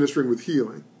ministering with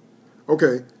healing.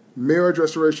 Okay, marriage,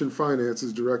 restoration,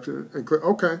 finances, direction, and clear.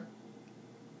 Okay.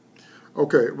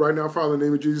 Okay, right now, Father, in the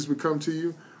name of Jesus, we come to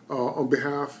you on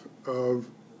behalf of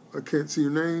I can't see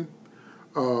your name.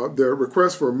 Their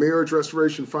request for marriage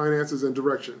restoration, finances, and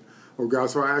direction. Oh God,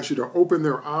 so I ask you to open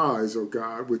their eyes, oh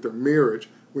God, with their marriage,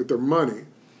 with their money,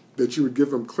 that you would give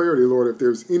them clarity, Lord. If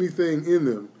there's anything in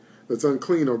them that's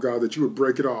unclean, oh God, that you would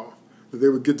break it off, that they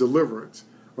would get deliverance,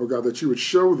 oh God, that you would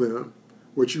show them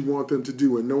what you want them to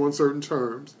do in no uncertain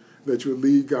terms, that you would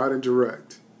lead, guide, and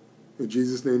direct. In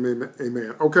Jesus' name,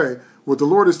 amen. Okay, what the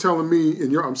Lord is telling me,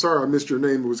 I'm sorry I missed your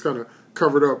name, it was kind of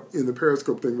covered up in the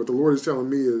Periscope thing. What the Lord is telling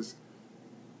me is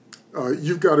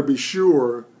you've got to be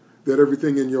sure that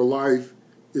everything in your life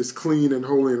is clean and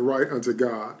holy and right unto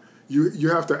God. You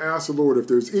have to ask the Lord, if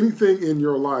there's anything in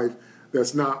your life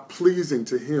that's not pleasing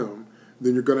to Him,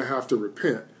 then you're going to have to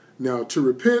repent. Now, to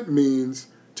repent means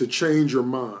to change your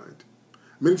mind.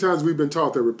 Many times we've been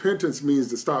taught that repentance means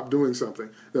to stop doing something.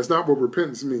 That's not what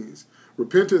repentance means.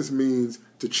 Repentance means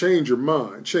to change your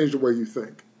mind, change the way you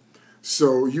think.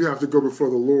 So you have to go before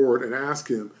the Lord and ask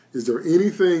Him, is there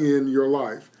anything in your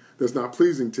life that's not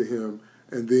pleasing to Him?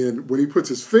 And then when He puts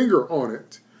His finger on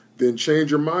it, then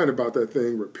change your mind about that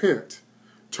thing, repent.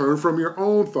 Turn from your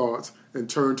own thoughts and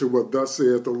turn to what thus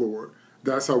saith the Lord.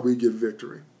 That's how we get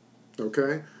victory.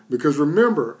 Okay? Because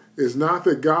remember, it's not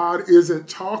that God isn't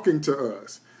talking to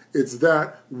us. It's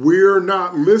that we're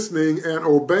not listening and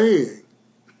obeying.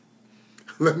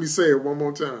 Let me say it one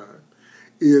more time.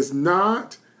 It's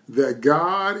not that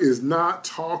God is not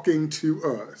talking to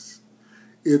us.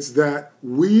 It's that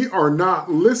we are not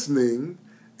listening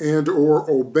and or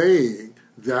obeying.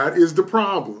 That is the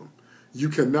problem. You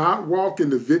cannot walk in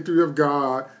the victory of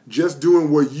God just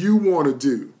doing what you want to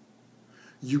do.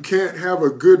 You can't have a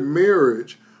good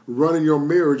marriage running your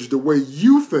marriage the way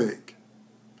you think.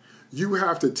 You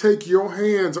have to take your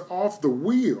hands off the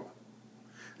wheel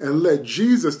and let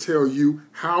Jesus tell you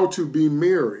how to be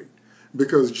married,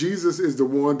 because Jesus is the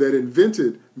one that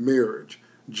invented marriage.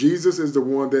 Jesus is the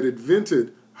one that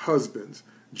invented husbands.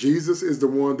 Jesus is the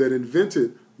one that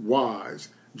invented wives.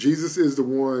 Jesus is the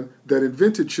one that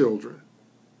invented children.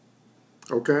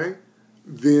 Okay?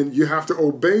 Then you have to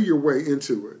obey your way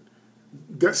into it.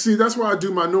 That's why I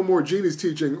do my No More Genies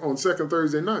teaching on second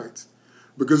Thursday nights.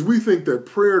 Because we think that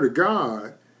prayer to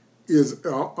God is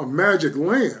a magic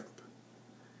lamp.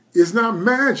 It's not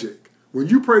magic. When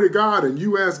you pray to God and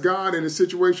you ask God in a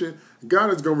situation,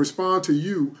 God is going to respond to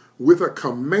you with a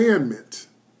commandment.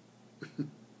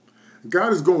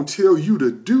 God is going to tell you to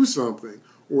do something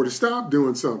or to stop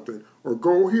doing something or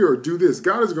go here or do this.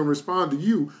 God is going to respond to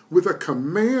you with a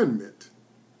commandment.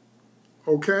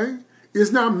 Okay?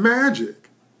 It's not magic.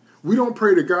 We don't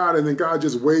pray to God and then God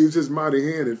just waves His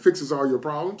mighty hand and fixes all your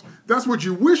problems. That's what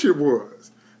you wish it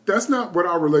was. That's not what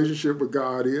our relationship with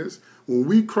God is. When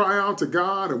we cry out to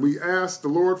God and we ask the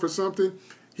Lord for something,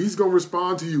 He's going to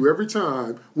respond to you every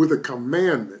time with a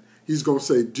commandment. He's going to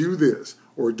say, do this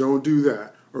or don't do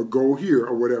that or go here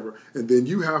or whatever. And then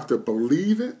you have to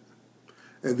believe it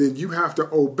and then you have to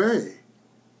obey.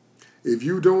 If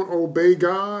you don't obey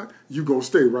God, you're going to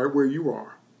stay right where you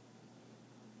are.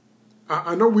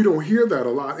 I know we don't hear that a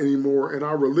lot anymore in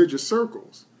our religious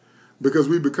circles because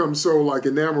we become so like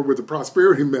enamored with the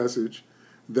prosperity message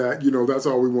that, that's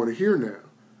all we want to hear now.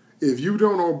 If you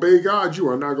don't obey God, you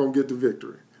are not going to get the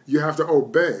victory. You have to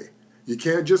obey. You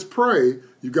can't just pray.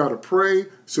 You got to pray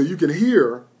so you can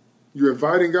hear. You're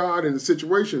inviting God in the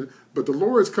situation, but the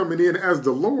Lord is coming in as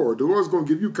the Lord. The Lord is going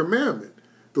to give you commandment.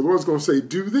 The Lord is going to say,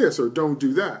 do this or don't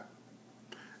do that.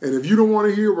 And if you don't want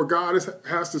to hear what God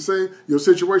has to say, your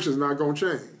situation is not going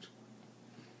to change.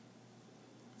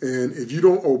 And if you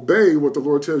don't obey what the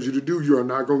Lord tells you to do, you are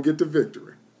not going to get the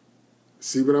victory.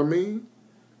 See what I mean?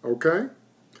 Okay?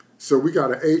 So we got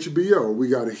to HBO. We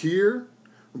got to hear,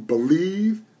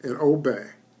 believe, and obey.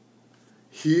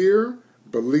 Hear,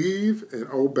 believe, and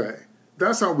obey.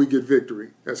 That's how we get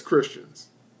victory as Christians.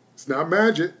 It's not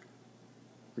magic.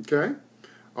 Okay?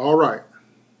 All right.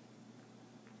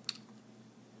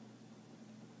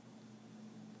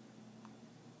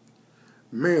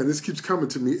 Man, this keeps coming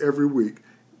to me every week.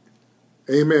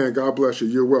 Amen. God bless you.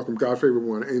 You're welcome. God favorite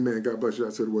one. Amen. God bless you.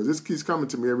 That's what it was. This keeps coming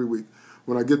to me every week.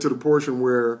 When I get to the portion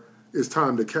where it's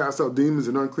time to cast out demons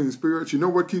and unclean spirits, you know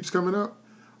what keeps coming up?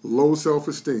 Low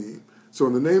self-esteem. So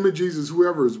in the name of Jesus,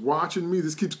 whoever is watching me,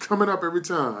 this keeps coming up every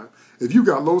time. If you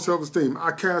got low self-esteem,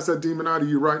 I cast that demon out of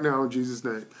you right now in Jesus'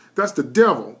 name. That's the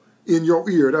devil in your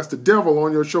ear. That's the devil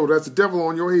on your shoulder. That's the devil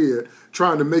on your head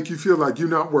trying to make you feel like you're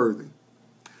not worthy.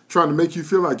 Trying to make you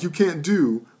feel like you can't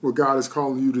do what God is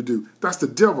calling you to do. That's the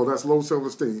devil. That's low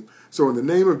self-esteem. So in the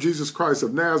name of Jesus Christ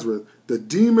of Nazareth, the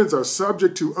demons are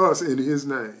subject to us in His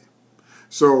name.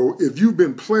 So if you've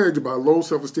been plagued by low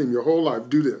self-esteem your whole life,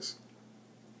 do this.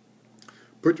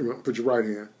 Put your right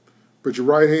hand Put your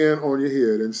right hand on your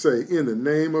head and say, in the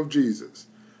name of Jesus,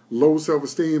 low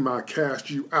self-esteem, I cast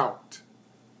you out.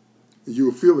 You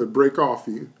will feel it break off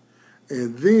you.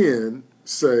 And then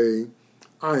say,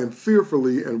 I am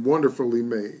fearfully and wonderfully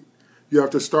made. You have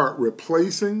to start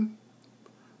replacing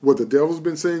what the devil's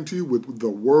been saying to you with the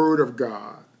word of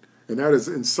God. And that is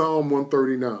in Psalm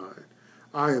 139.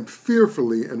 I am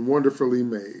fearfully and wonderfully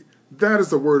made. That is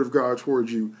the word of God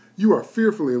towards you. You are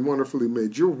fearfully and wonderfully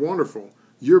made. You're wonderful.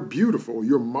 You're beautiful.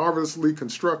 You're marvelously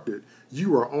constructed.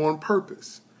 You are on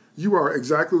purpose. You are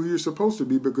exactly who you're supposed to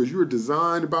be because you are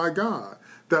designed by God.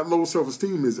 That low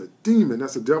self-esteem is a demon.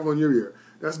 That's a devil in your ear.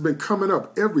 That's been coming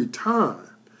up every time.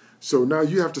 So now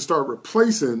you have to start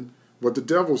replacing what the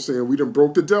devil's saying. We done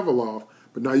broke the devil off,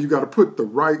 but now you got to put the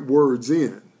right words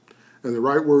in. And the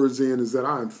right words in is that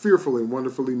I am fearfully and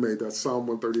wonderfully made. That's Psalm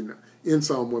 139. In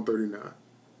Psalm 139.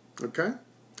 Okay?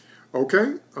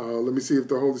 Okay. Let me see if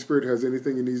the Holy Spirit has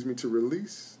anything he needs me to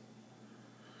release.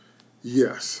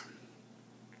 Yes.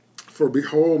 For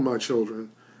behold, my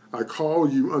children, I call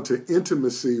you unto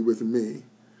intimacy with me.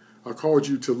 I called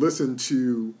you to listen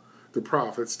to the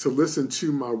prophets, to listen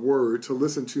to my word, to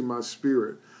listen to my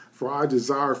spirit. For I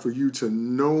desire for you to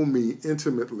know me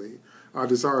intimately. I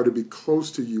desire to be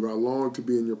close to you. I long to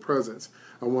be in your presence.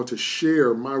 I want to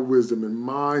share my wisdom and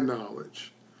my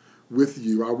knowledge with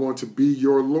you. I want to be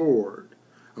your Lord.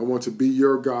 I want to be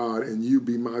your God and you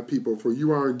be my people. For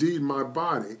you are indeed my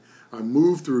body. I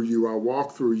move through you. I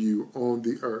walk through you on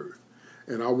the earth.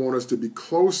 And I want us to be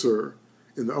closer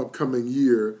in the upcoming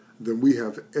year than we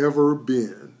have ever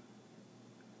been,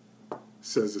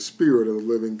 says the Spirit of the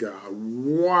living God.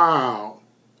 Wow.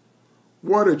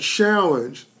 What a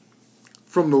challenge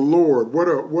from the Lord.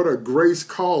 What a grace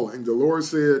calling. The Lord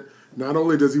said not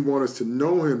only does he want us to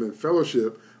know him in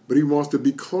fellowship, but he wants to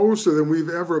be closer than we've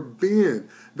ever been.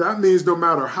 That means no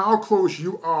matter how close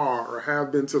you are or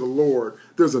have been to the Lord,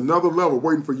 there's another level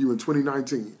waiting for you in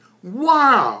 2019.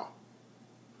 Wow.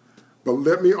 But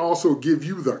let me also give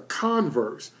you the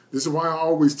converse. This is why I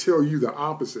always tell you the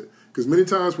opposite. Because many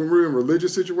times when we're in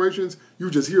religious situations, you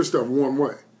just hear stuff one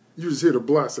way. You just hear the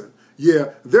blessing. Yeah,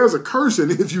 there's a cursing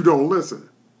if you don't listen.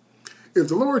 If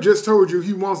the Lord just told you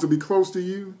he wants to be close to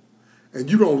you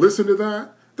and you don't listen to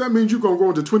that, that means you're going to go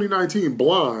into 2019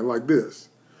 blind like this.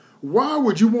 Why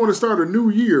would you want to start a new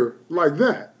year like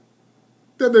that?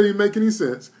 That doesn't even make any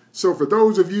sense. So for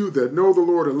those of you that know the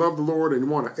Lord and love the Lord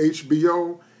and want to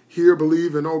HBO, hear,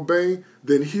 believe, and obey,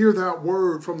 then hear that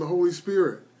word from the Holy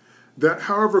Spirit. That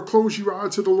however close you are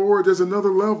to the Lord, there's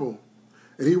another level.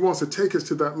 And he wants to take us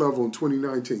to that level in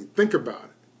 2019. Think about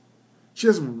it.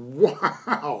 Just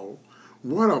wow.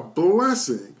 What a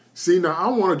blessing. See, now I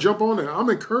want to jump on that. I'm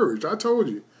encouraged. I told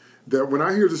you that when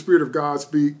I hear the Spirit of God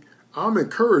speak, I'm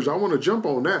encouraged. I want to jump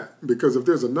on that because if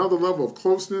there's another level of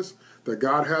closeness that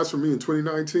God has for me in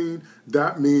 2019,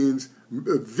 that means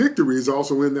victory is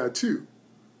also in that too.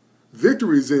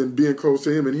 Victory is in being close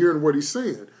to him and hearing what he's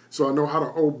saying. So I know how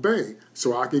to obey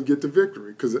so I can get the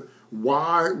victory. Because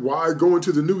why go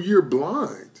into the new year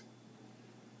blind?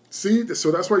 See,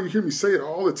 so that's why you hear me say it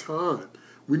all the time.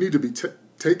 We need to be we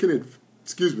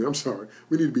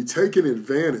need to be taking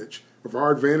advantage of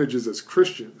our advantages as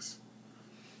Christians.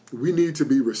 We need to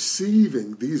be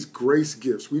receiving these grace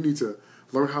gifts. We need to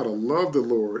learn how to love the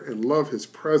Lord and love his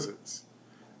presence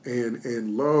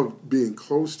and love being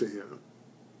close to him.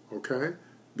 Okay?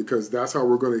 Because that's how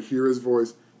we're going to hear his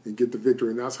voice and get the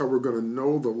victory. And that's how we're going to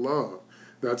know the love.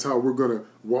 That's how we're going to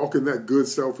walk in that good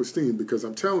self-esteem. Because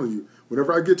I'm telling you,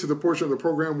 whenever I get to the portion of the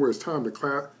program where it's time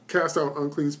to cast out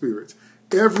unclean spirits,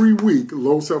 every week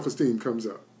low self-esteem comes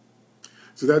up.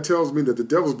 So that tells me that the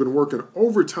devil's been working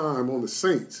overtime on the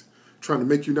saints, trying to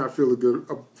make you not feel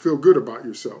good about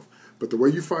yourself. But the way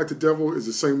you fight the devil is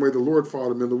the same way the Lord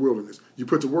fought him in the wilderness. You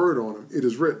put the word on him. It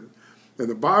is written. And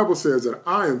the Bible says that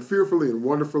I am fearfully and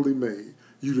wonderfully made.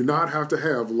 You do not have to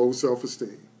have low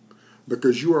self-esteem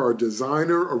because you are a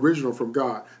designer original from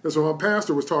God. That's what my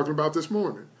pastor was talking about this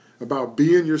morning, about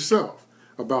being yourself,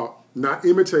 about not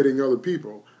imitating other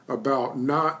people, about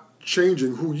not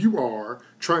changing who you are,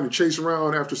 trying to chase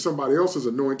around after somebody else's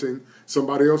anointing,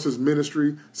 somebody else's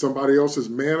ministry, somebody else's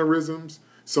mannerisms,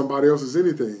 somebody else's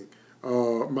anything.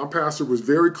 My pastor was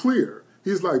very clear.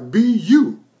 He's like, be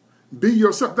you. Be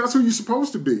yourself. That's who you're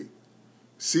supposed to be.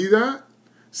 See that?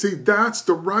 See, that's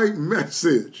the right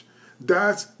message.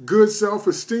 That's good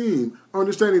self-esteem,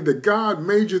 understanding that God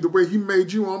made you the way he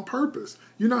made you on purpose.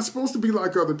 You're not supposed to be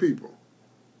like other people.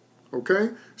 Okay?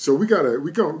 So we gotta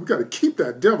keep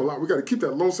that devil out. We gotta keep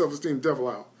that low self-esteem devil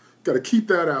out. Got to keep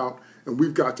that out, and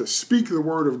we've got to speak the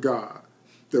word of God.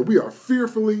 that we are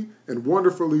fearfully and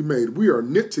wonderfully made. We are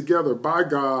knit together by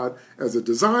God as a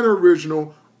designer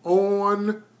original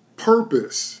on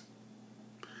purpose.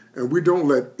 And we don't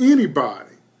let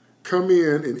anybody come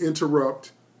in and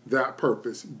interrupt that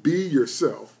purpose. Be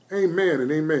yourself. Amen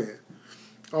and amen.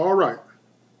 All right.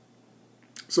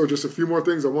 So just a few more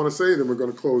things I want to say, then we're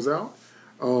going to close out.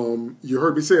 You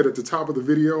heard me say it at the top of the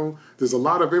video. There's a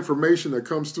lot of information that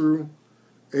comes through.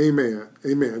 Amen.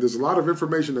 Amen. There's a lot of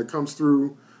information that comes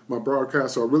through my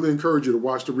broadcast, so I really encourage you to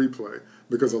watch the replay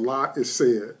because a lot is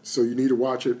said. So you need to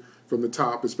watch it from the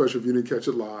top, especially if you didn't catch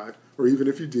it live, or even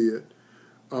if you did.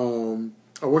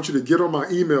 I want you to get on my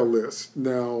email list.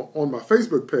 Now, on my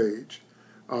Facebook page,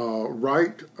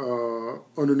 right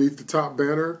underneath the top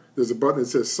banner, there's a button that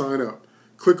says sign up.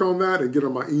 Click on that and get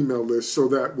on my email list so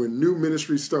that when new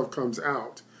ministry stuff comes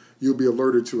out, you'll be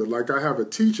alerted to it. Like I have a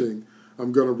teaching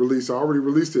I'm going to release. I already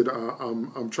released it.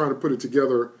 I'm trying to put it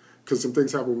together because some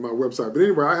things happen with my website. But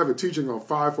anyway, I have a teaching on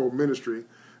fivefold ministry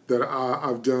that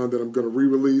I've done that I'm going to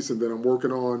re-release, and then I'm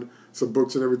working on some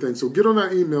books and everything. So get on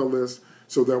that email list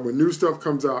so that when new stuff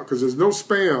comes out, because there's no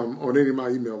spam on any of my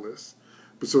email lists,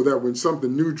 but so that when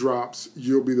something new drops,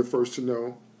 you'll be the first to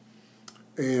know.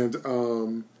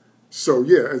 And so,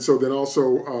 yeah, and so then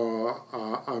also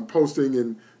I'm posting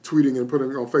and tweeting and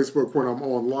putting on Facebook when I'm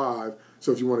on live,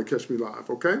 so if you want to catch me live,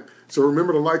 okay? So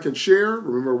remember to like and share.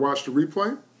 Remember to watch the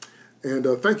replay. And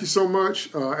thank you so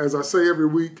much. As I say every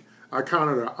week, I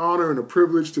count it an honor and a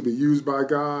privilege to be used by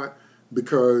God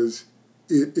because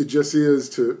it just is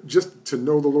to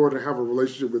know the Lord and have a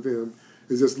relationship with Him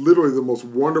is just literally the most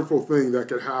wonderful thing that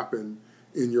could happen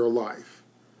in your life.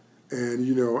 And,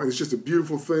 you know, and it's just a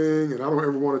beautiful thing, and I don't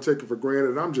ever want to take it for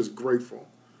granted. I'm just grateful,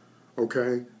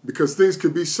 okay? Because things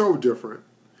could be so different.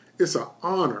 It's an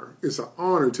honor. It's an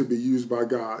honor to be used by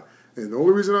God. And the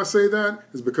only reason I say that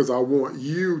is because I want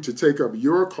you to take up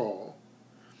your call,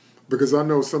 because I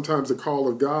know sometimes the call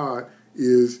of God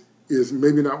is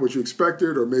maybe not what you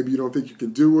expected, or maybe you don't think you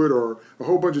can do it, or a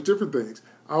whole bunch of different things.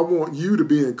 I want you to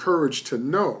be encouraged to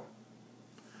know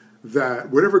that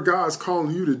whatever God's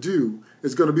calling you to do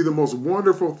is going to be the most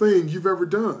wonderful thing you've ever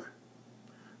done.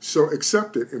 So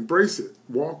accept it, embrace it,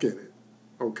 walk in it,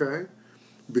 okay?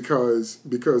 Because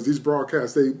these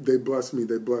broadcasts, they bless me,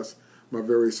 they bless my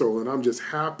very soul, and I'm just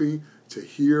happy to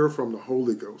hear from the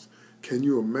Holy Ghost. Can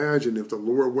you imagine if the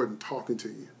Lord wasn't talking to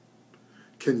you?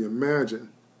 Can you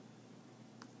imagine?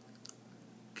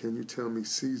 Can you tell me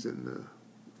season?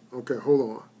 Okay, hold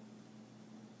on.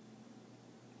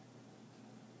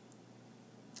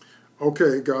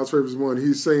 Okay, God's favor is one.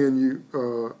 He's saying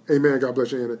you, amen, God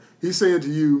bless you, Anna. He's saying to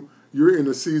you, you're in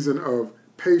a season of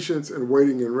patience and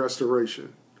waiting and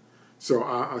restoration. So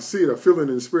I see it, I feel it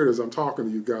in the spirit as I'm talking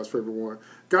to you, God's favorite one.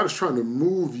 God is trying to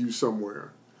move you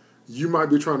somewhere. You might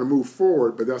be trying to move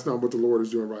forward, but that's not what the Lord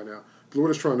is doing right now. The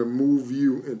Lord is trying to move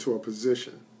you into a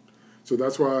position. So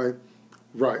that's why,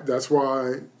 right, that's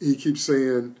why He keeps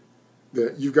saying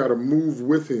that you've got to move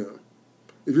with Him.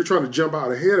 If you're trying to jump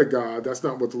out ahead of God, that's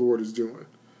not what the Lord is doing.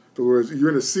 The Lord is,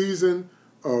 you're in a season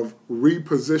of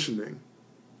repositioning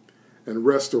and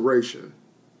restoration.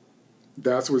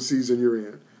 That's what season you're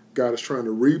in. God is trying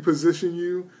to reposition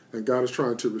you, and God is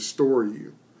trying to restore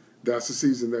you. That's the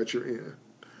season that you're in.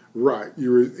 Right,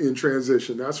 you're in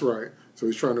transition. That's right. So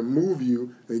He's trying to move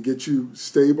you and get you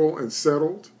stable and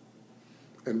settled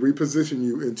and reposition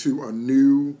you into a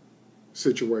new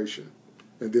situation,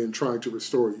 and then trying to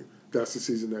restore you. That's the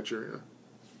season that you're in.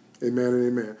 Amen and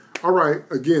amen. All right.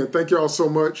 Again, thank you all so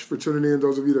much for tuning in.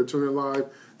 Those of you that are tuning in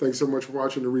live, thanks so much for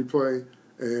watching the replay.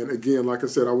 And again, like I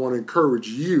said, I want to encourage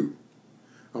you.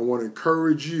 I want to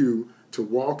encourage you to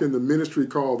walk in the ministry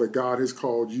call that God has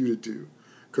called you to do,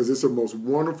 because it's the most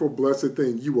wonderful, blessed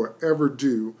thing you will ever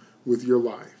do with your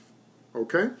life.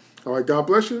 Okay? All right. God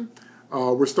bless you.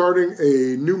 We're starting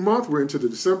a new month. We're into the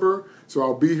December. So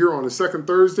I'll be here on the second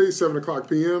Thursday, 7 o'clock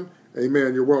p.m.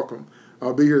 Amen. You're welcome.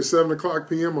 I'll be here at 7 o'clock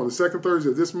p.m. on the second Thursday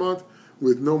of this month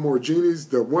with No More Genies.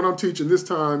 The one I'm teaching this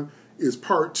time is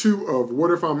part 2 of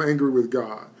What If I'm Angry with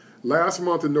God. Last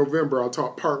month in November, I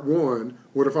taught part 1,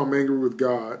 What If I'm Angry with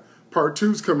God. Part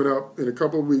 2 is coming up in a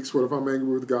couple of weeks, What If I'm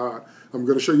Angry with God. I'm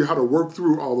going to show you how to work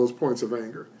through all those points of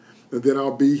anger. And then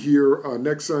I'll be here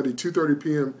next Sunday, 2:30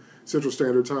 p.m. Central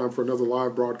Standard Time for another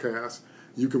live broadcast.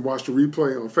 You can watch the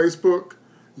replay on Facebook.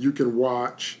 You can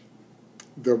watch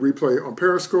the replay on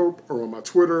Periscope or on my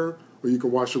Twitter, or you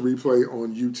can watch the replay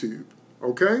on YouTube.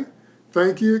 Okay?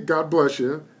 Thank you. God bless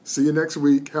you. See you next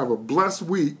week. Have a blessed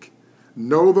week.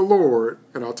 Know the Lord,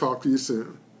 and I'll talk to you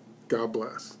soon. God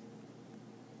bless.